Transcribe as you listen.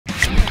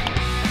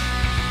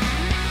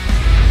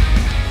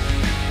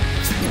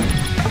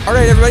All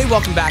right, everybody,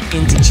 welcome back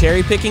into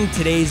Cherry Picking.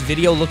 Today's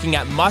video looking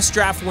at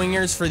must-draft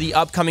wingers for the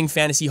upcoming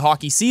fantasy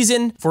hockey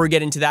season. Before we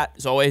get into that,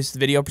 as always, the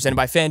video presented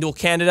by FanDuel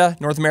Canada,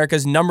 North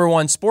America's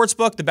 #1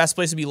 sportsbook, the best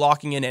place to be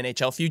locking in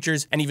NHL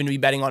futures and even to be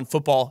betting on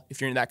football if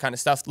you're into that kind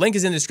of stuff. The link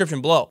is in the description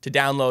below to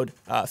download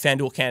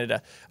FanDuel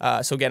Canada,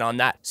 so get on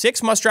that.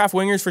 6 must-draft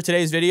wingers for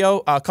today's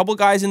video. A couple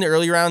guys in the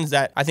early rounds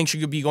that I think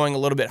should be going a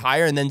little bit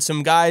higher, and then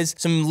some guys,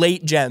 some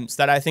late gems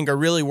that I think are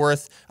really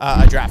worth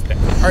a draft pick.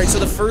 All right, so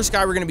the first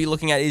guy we're going to be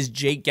looking at is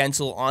Jake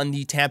Guentzel on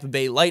the Tampa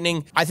Bay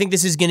Lightning. I think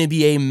this is going to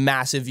be a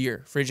massive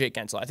year for Jake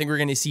Guentzel. I think we're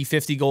going to see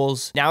 50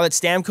 goals. Now that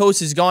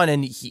Stamkos is gone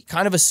and he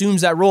kind of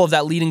assumes that role of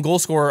that leading goal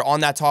scorer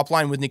on that top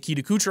line with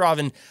Nikita Kucherov,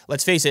 and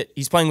let's face it,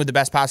 he's playing with the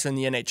best passer in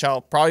the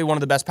NHL, probably one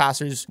of the best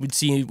passers we've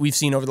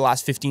seen over the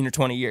last 15 or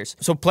 20 years.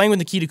 So playing with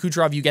Nikita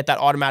Kucherov, you get that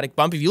automatic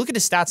bump. If you look at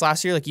his stats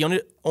last year, like he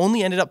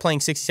only ended up playing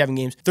 67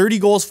 games, 30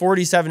 goals,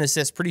 47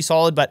 assists, pretty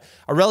solid, but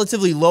a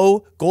relatively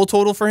low goal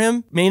total for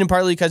him, mainly and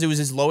partly because it was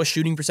his lowest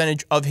shooting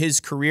percentage of his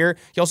career.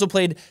 He also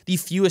played the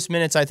fewest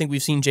minutes I think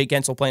we've seen Jake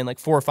Guentzel playing, like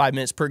 4 or 5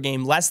 minutes per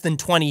game, less than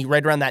 20,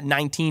 right around that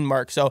 19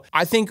 mark. So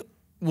I think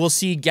we'll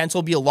see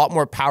Guentzel be a lot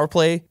more power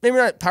play, maybe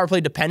not power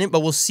play dependent, but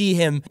we'll see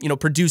him,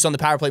 produce on the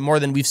power play more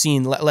than we've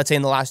seen, let's say,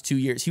 in the last 2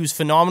 years. He was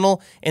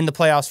phenomenal in the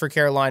playoffs for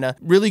Carolina,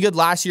 really good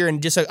last year,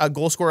 and just a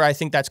goal scorer I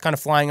think that's kind of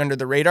flying under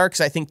the radar,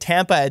 because I think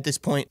Tampa at this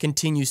point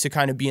continues to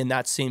kind of be in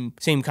that same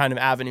kind of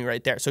avenue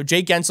right there. So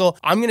Jake Guentzel,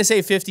 I'm going to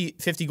say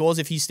 50 goals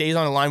if he stays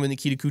on the line with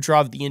Nikita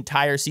Kucherov the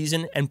entire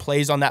season and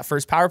plays on that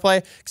first power play,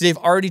 because they've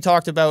already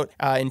talked about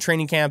in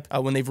training camp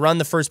when they've run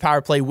the first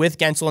power play with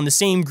Guentzel in the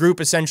same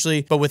group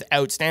essentially, but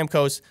without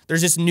Stamkos.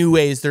 There's just new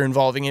ways they're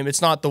involving him.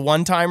 It's not the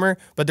one-timer,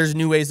 but there's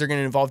new ways they're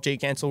going to involve Jake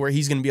Guentzel where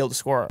he's going to be able to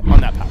score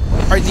on that power play.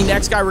 All right, the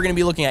next guy we're going to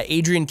be looking at,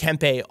 Adrian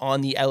Kempe on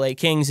the LA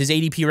Kings. His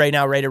ADP right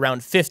now right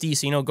around 50,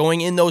 so,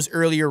 going in those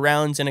earlier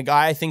rounds, and a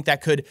guy I think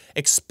that could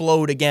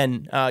explode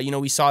again.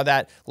 We saw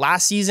that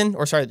last season,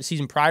 or sorry, the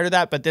season prior to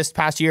that, but this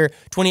past year,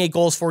 28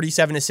 goals,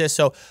 47 assists,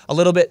 so a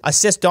little bit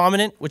assist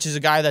dominant, which is a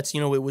guy that's, it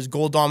was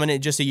goal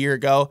dominant just a year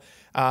ago.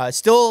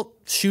 Still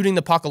shooting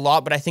the puck a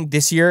lot, but I think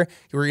this year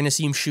we're going to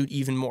see him shoot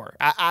even more.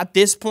 At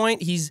this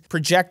point, he's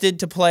projected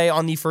to play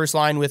on the first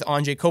line with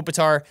Anze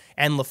Kopitar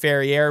and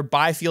Laferriere.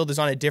 Byfield is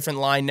on a different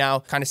line now,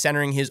 kind of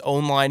centering his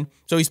own line.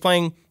 So he's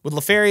playing with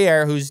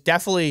Laferriere, who's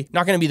definitely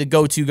not going to be the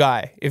go-to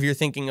guy. If you're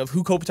thinking of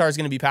who Kopitar is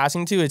going to be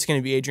passing to, it's going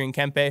to be Adrian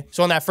Kempe.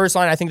 So on that first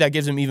line, I think that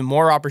gives him even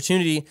more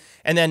opportunity.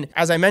 And then,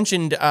 as I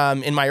mentioned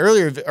in my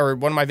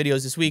one of my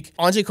videos this week,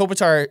 Anze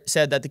Kopitar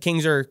said that the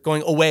Kings are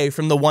going away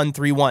from the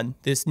 1-3-1,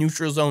 this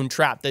neutral zone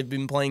trap they've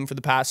been playing for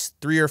the past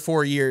 3 or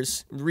 4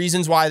 years.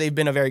 Reasons why they've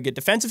been a very good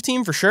defensive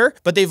team for sure,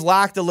 but they've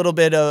lacked a little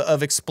bit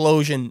of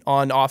explosion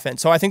on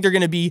offense. So I think they're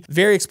going to be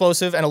very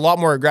explosive and a lot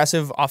more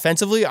aggressive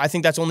offensively. I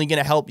think that's only going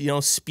to help,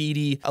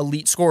 speedy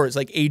elite scorers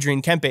like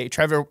Adrian Kempe,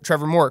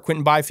 Trevor Moore,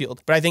 Quinton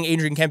Byfield. But I think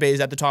Adrian Kempe is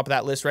at the top of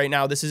that list right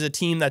now. This is a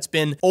team that's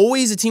been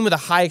always a team with a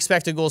high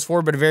expected goals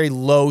for, but a very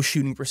low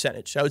shooting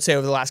percentage, I would say,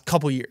 over the last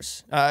couple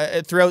years.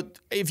 Throughout,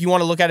 if you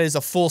want to look at it as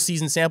a full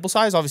season sample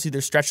size, obviously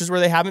there's stretches where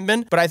they haven't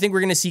been, but I think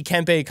we're going to see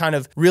Kempe kind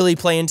of really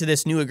play into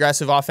this new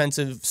aggressive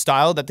offensive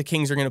style that the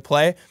Kings are going to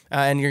play,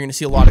 and you're going to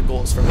see a lot of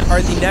goals from it. All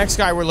right, the next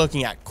guy we're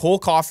looking at, Cole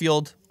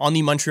Caufield on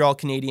the Montreal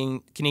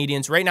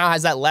Canadiens. Right now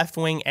has that left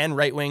wing and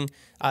right wing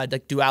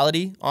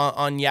duality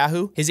on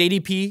Yahoo. His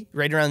ADP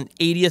right around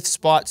 80th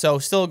spot, so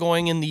still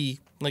going in the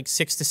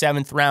 6th to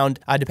 7th round,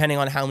 depending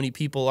on how many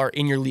people are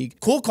in your league.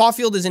 Cole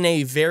Caufield is in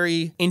a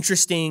very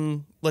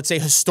interesting, let's say,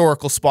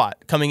 historical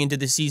spot coming into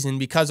the season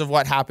because of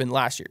what happened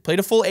last year. Played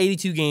a full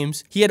 82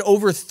 games. He had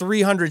over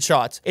 300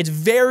 shots. It's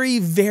very,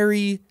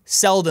 very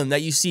seldom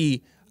that you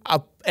see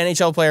a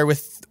NHL player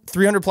with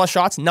 300 plus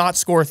shots not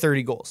score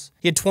 30 goals.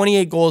 He had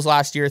 28 goals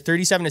last year,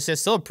 37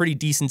 assists, still a pretty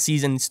decent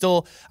season,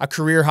 still a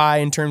career high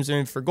in terms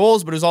of for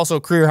goals, but it was also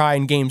a career high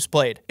in games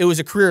played. It was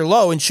a career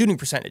low in shooting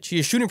percentage. He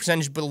has shooting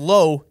percentage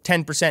below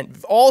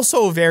 10%.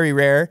 Also very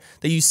rare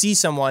that you see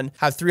someone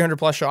have 300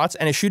 plus shots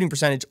and a shooting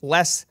percentage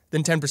less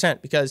than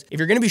 10%, because if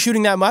you're going to be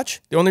shooting that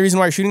much, the only reason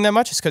why you're shooting that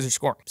much is because you're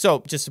scoring.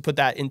 So just to put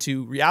that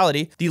into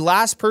reality, the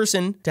last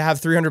person to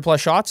have 300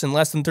 plus shots and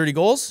less than 30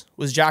 goals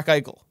was Jack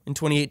Eichel in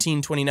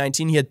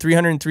 2018-2019. He had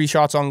 303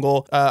 shots on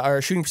goal, or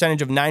a shooting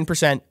percentage of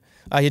 9%.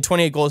 He had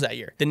 28 goals that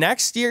year. The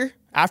next year,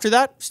 after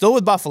that, still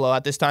with Buffalo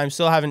at this time,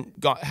 still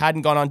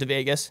hadn't gone on to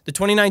Vegas. The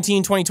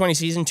 2019-2020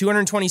 season,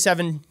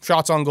 227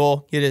 shots on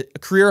goal. He had a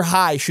career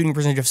high shooting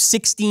percentage of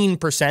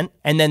 16%,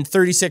 and then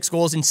 36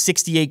 goals in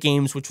 68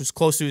 games, which was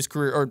close to his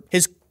career, or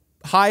his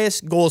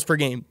highest goals per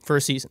game for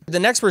a season. The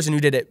next person who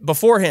did it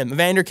before him,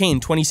 Evander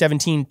Kane,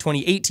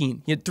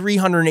 2017-2018, he had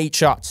 308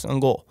 shots on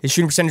goal. His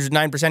shooting percentage was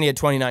 9%, he had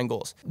 29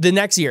 goals. The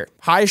next year,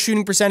 highest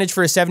shooting percentage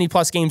for a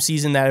 70-plus game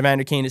season that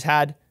Evander Kane has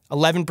had,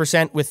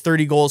 11% with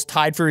 30 goals,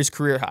 tied for his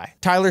career high.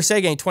 Tyler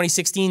Seguin,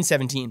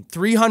 2016-17,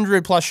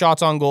 300 plus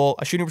shots on goal,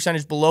 a shooting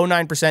percentage below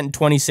 9% and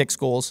 26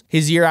 goals.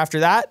 His year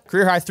after that,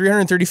 career high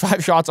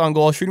 335 shots on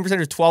goal, shooting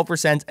percentage of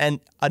 12%, and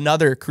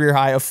another career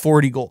high of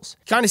 40 goals.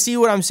 Kind of see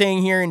what I'm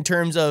saying here in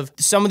terms of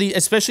some of the,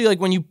 especially like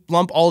when you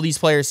lump all these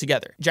players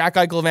together. Jack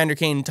Eichel, Evander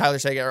Kane, and Tyler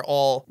Seguin are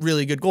all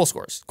really good goal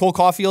scorers. Cole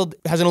Caufield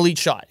has an elite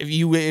shot.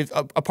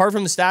 Apart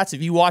from the stats,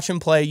 if you watch him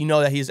play, you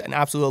know that he's an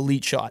absolute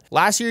elite shot.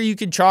 Last year, you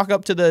could chalk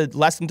up to the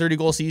less than 30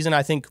 goal season,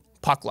 I think,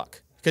 puck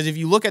luck. Because if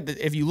you look at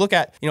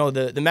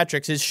the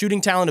metrics, his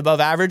shooting talent above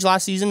average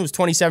last season was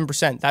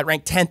 27%. That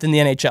ranked 10th in the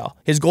NHL.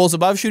 His goals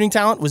above shooting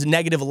talent was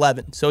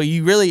 -11. So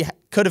you really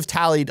could have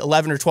tallied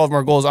 11 or 12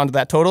 more goals onto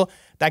that total.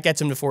 That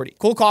gets him to 40.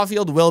 Cole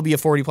Caufield will be a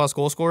 40-plus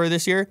goal scorer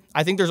this year.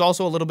 I think there's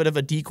also a little bit of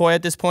a decoy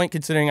at this point,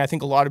 considering I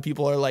think a lot of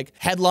people are like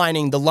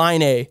headlining the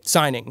Line A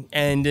signing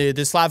and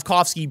the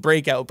Slavkovsky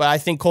breakout. But I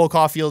think Cole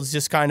Caufield's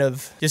just kind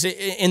of just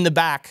in the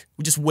back,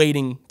 just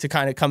waiting to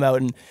kind of come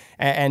out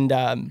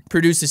and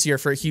produce this year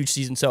for a huge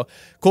season. So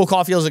Cole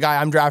Caufield's a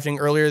guy I'm drafting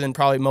earlier than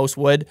probably most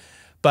would.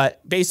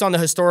 But based on the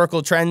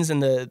historical trends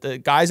and the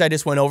guys I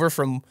just went over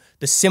from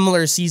the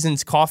similar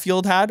seasons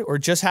Caufield had or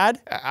just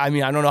had, I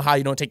mean, I don't know how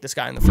you don't take this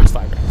guy in the first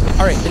 5 rounds.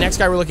 All right, the next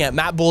guy we're looking at,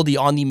 Matt Boldy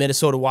on the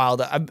Minnesota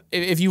Wild.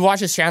 If you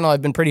watch his channel,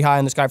 I've been pretty high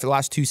on this guy for the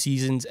last 2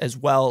 seasons as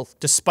well,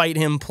 despite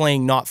him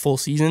playing not full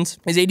seasons.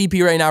 His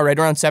ADP right now, right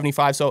around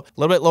 75, so a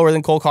little bit lower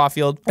than Cole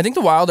Caufield. I think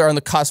the Wild are on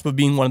the cusp of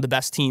being one of the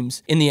best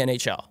teams in the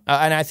NHL.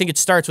 And I think it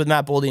starts with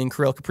Matt Boldy and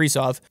Kirill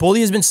Kaprizov. Boldy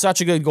has been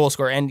such a good goal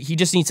scorer, and he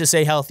just needs to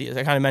stay healthy, as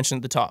I kind of mentioned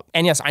at the top.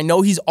 And yes, I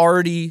know he's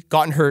already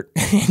gotten hurt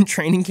in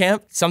training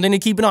camp. Something to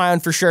keep an eye on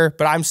for sure,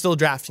 but I'm still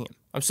drafting him.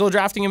 I'm still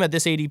drafting him at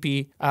this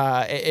ADP.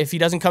 If he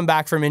doesn't come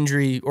back from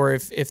injury, or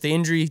if the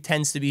injury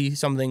tends to be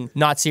something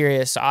not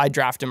serious, I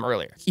draft him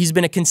earlier. He's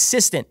been a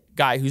consistent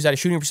guy who's at a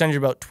shooting percentage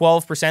of about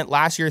 12%.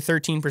 Last year,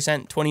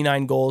 13%,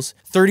 29 goals,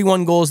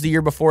 31 goals the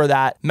year before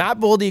that. Matt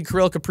Boldy,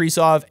 Kirill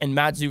Kaprizov, and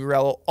Matt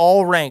Zuccarello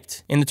all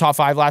ranked in the top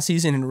 5 last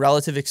season in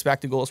relative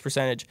expected goals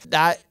percentage.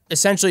 That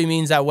essentially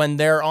means that when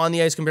they're on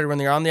the ice compared to when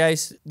they're on the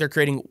ice, they're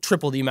creating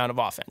triple the amount of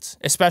offense,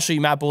 especially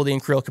Matt Boldy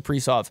and Kirill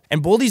Kaprizov.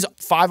 And Boldy's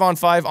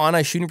 5-on-5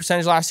 on-ice shooting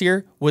percentage last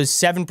year was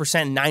 7%,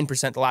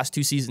 9% the last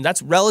 2 seasons.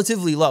 That's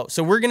relatively low.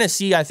 So we're going to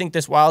see, I think,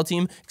 this Wild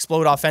team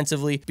explode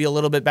offensively, be a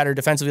little bit better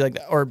defensively, like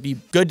that, or be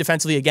good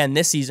defensively again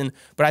this season.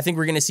 But I think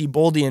we're going to see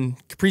Boldy and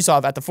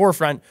Kaprizov at the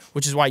forefront,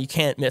 which is why you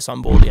can't miss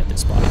on Boldy at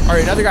this spot. All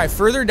right, another guy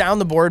further down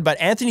the board, but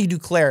Anthony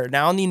Duclair,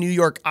 now on the New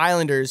York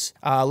Islanders,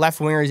 left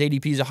winger, his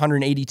ADP is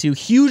 182.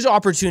 Huge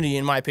opportunity,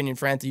 in my opinion,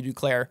 for Anthony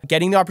Duclair.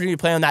 Getting the opportunity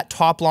to play on that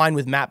top line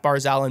with Matt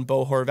Barzal and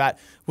Bo Horvat,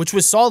 which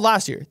was solid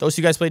last year. Those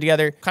 2 guys played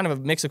together, kind of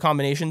a mix of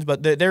combinations,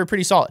 but they were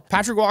pretty solid.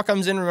 Patrick Waugh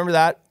comes in, remember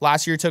that?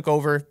 Last year took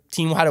over.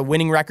 Team had a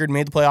winning record,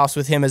 made the playoffs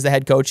with him as the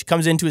head coach. He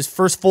comes into his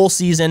first full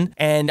season,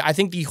 and I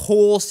think the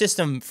whole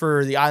system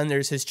for the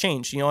Islanders has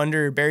changed. You know,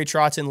 under Barry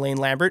Trotz and Lane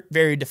Lambert,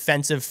 very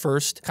defensive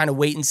first, kind of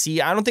wait and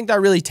see. I don't think that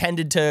really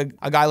tended to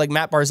a guy like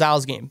Matt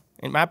Barzal's game.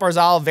 And Matt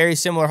Barzal, very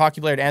similar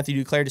hockey player to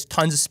Anthony Duclair, just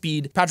tons of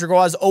speed. Patrick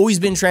Roy has always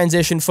been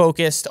transition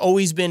focused,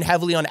 always been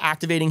heavily on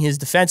activating his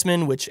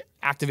defensemen, which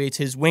activates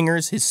his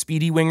wingers, his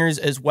speedy wingers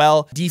as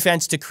well.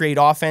 Defense to create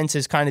offense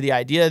is kind of the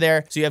idea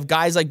there. So you have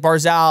guys like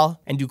Barzal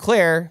and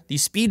Duclair,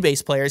 these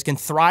speed-based players can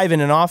thrive in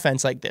an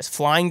offense like this,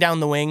 flying down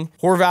the wing.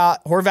 Horvat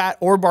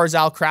or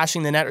Barzal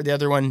crashing the net, or the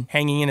other one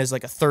hanging in as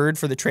like a third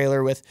for the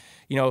trailer with,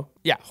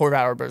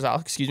 Horvat or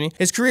Barzal, excuse me.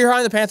 His career high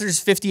in the Panthers is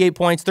 58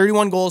 points,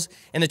 31 goals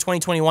in the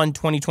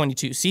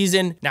 2021-2022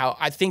 season. Now,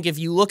 I think if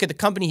you look at the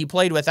company he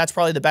played with, that's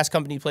probably the best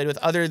company he played with,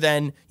 other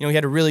than, he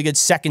had a really good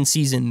second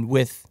season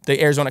with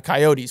the Arizona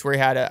Coyotes, where he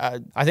had,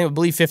 I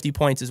believe 50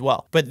 points as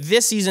well. But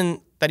this season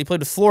that he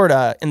played with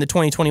Florida in the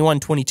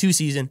 2021-22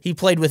 season, he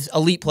played with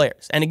elite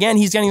players. And again,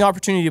 he's getting the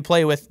opportunity to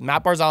play with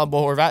Matt Barzal and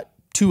Bo Horvat,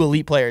 2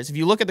 elite players. If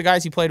you look at the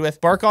guys he played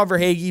with, Barkov,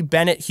 Verhaeghe,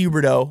 Bennett,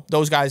 Huberdeau,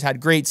 those guys had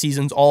great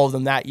seasons, all of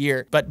them that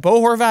year. But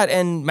Bo Horvat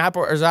and Matt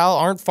Barzal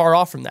aren't far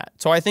off from that.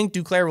 So I think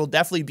Duclair will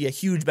definitely be a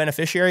huge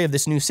beneficiary of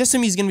this new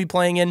system he's going to be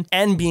playing in,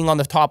 and being on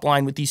the top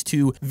line with these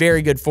 2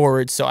 very good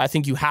forwards. So I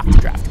think you have to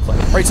draft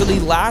Duclair. All right, so the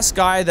last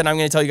guy that I'm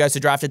going to tell you guys to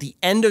draft at the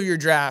end of your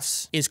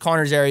drafts is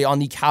Connor Zary on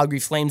the Calgary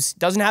Flames.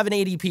 Doesn't have an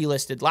ADP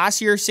listed.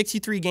 Last year,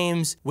 63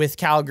 games with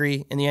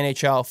Calgary in the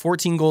NHL,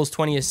 14 goals,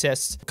 20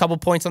 assists, a couple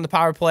points on the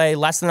power play,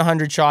 less than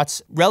 100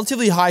 shots,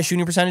 relatively high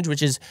shooting percentage,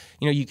 which is,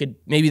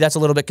 maybe that's a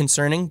little bit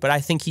concerning, but I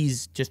think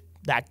he's just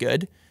that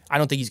good. I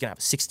don't think he's going to have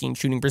a 16%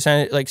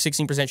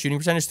 shooting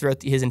percentage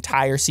throughout his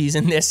entire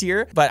season this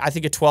year, but I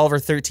think a 12 or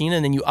 13,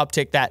 and then you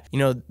uptick that,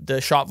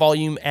 the shot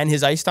volume and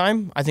his ice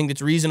time. I think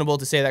it's reasonable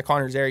to say that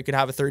Connor Zary could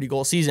have a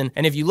 30-goal season.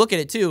 And if you look at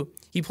it too,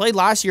 he played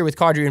last year with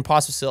Kadri and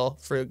Pospisil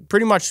for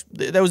pretty much,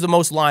 that was the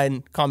most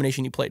line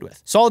combination he played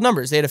with. Solid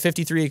numbers. They had a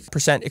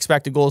 53%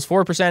 expected goals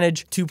for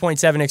percentage,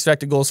 2.7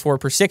 expected goals for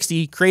per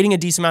 60, creating a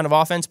decent amount of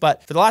offense.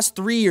 But for the last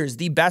 3 years,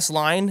 the best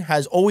line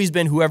has always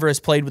been whoever has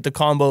played with the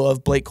combo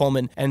of Blake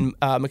Coleman and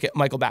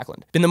Michael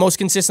Backlund. Been the most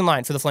consistent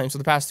line for the Flames for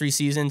the past 3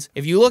 seasons.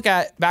 If you look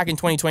at back in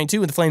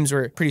 2022, when the Flames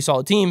were a pretty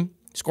solid team,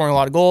 scoring a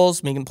lot of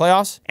goals, making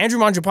playoffs. Andrew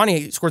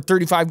Mangiapane scored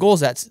 35 goals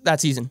that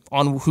season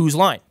on whose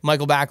line?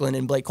 Michael Backlund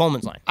and Blake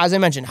Coleman's line. As I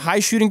mentioned, high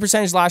shooting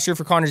percentage last year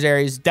for Connor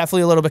Zary is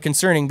definitely a little bit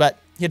concerning, but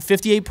he had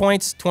 58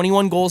 points,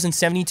 21 goals in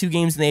 72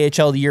 games in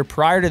the AHL the year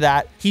prior to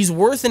that. He's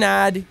worth an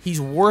ad. He's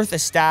worth a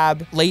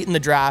stab late in the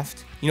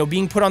draft. You know,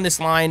 being put on this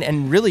line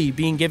and really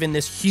being given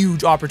this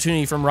huge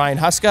opportunity from Ryan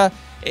Huska,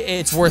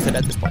 it's worth it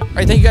at this point. All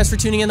right, thank you guys for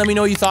tuning in. Let me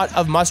know what you thought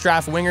of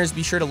must-draft wingers.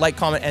 Be sure to like,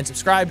 comment, and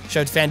subscribe.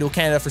 Shout out to FanDuel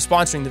Canada for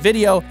sponsoring the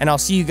video, and I'll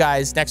see you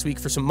guys next week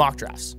for some mock drafts.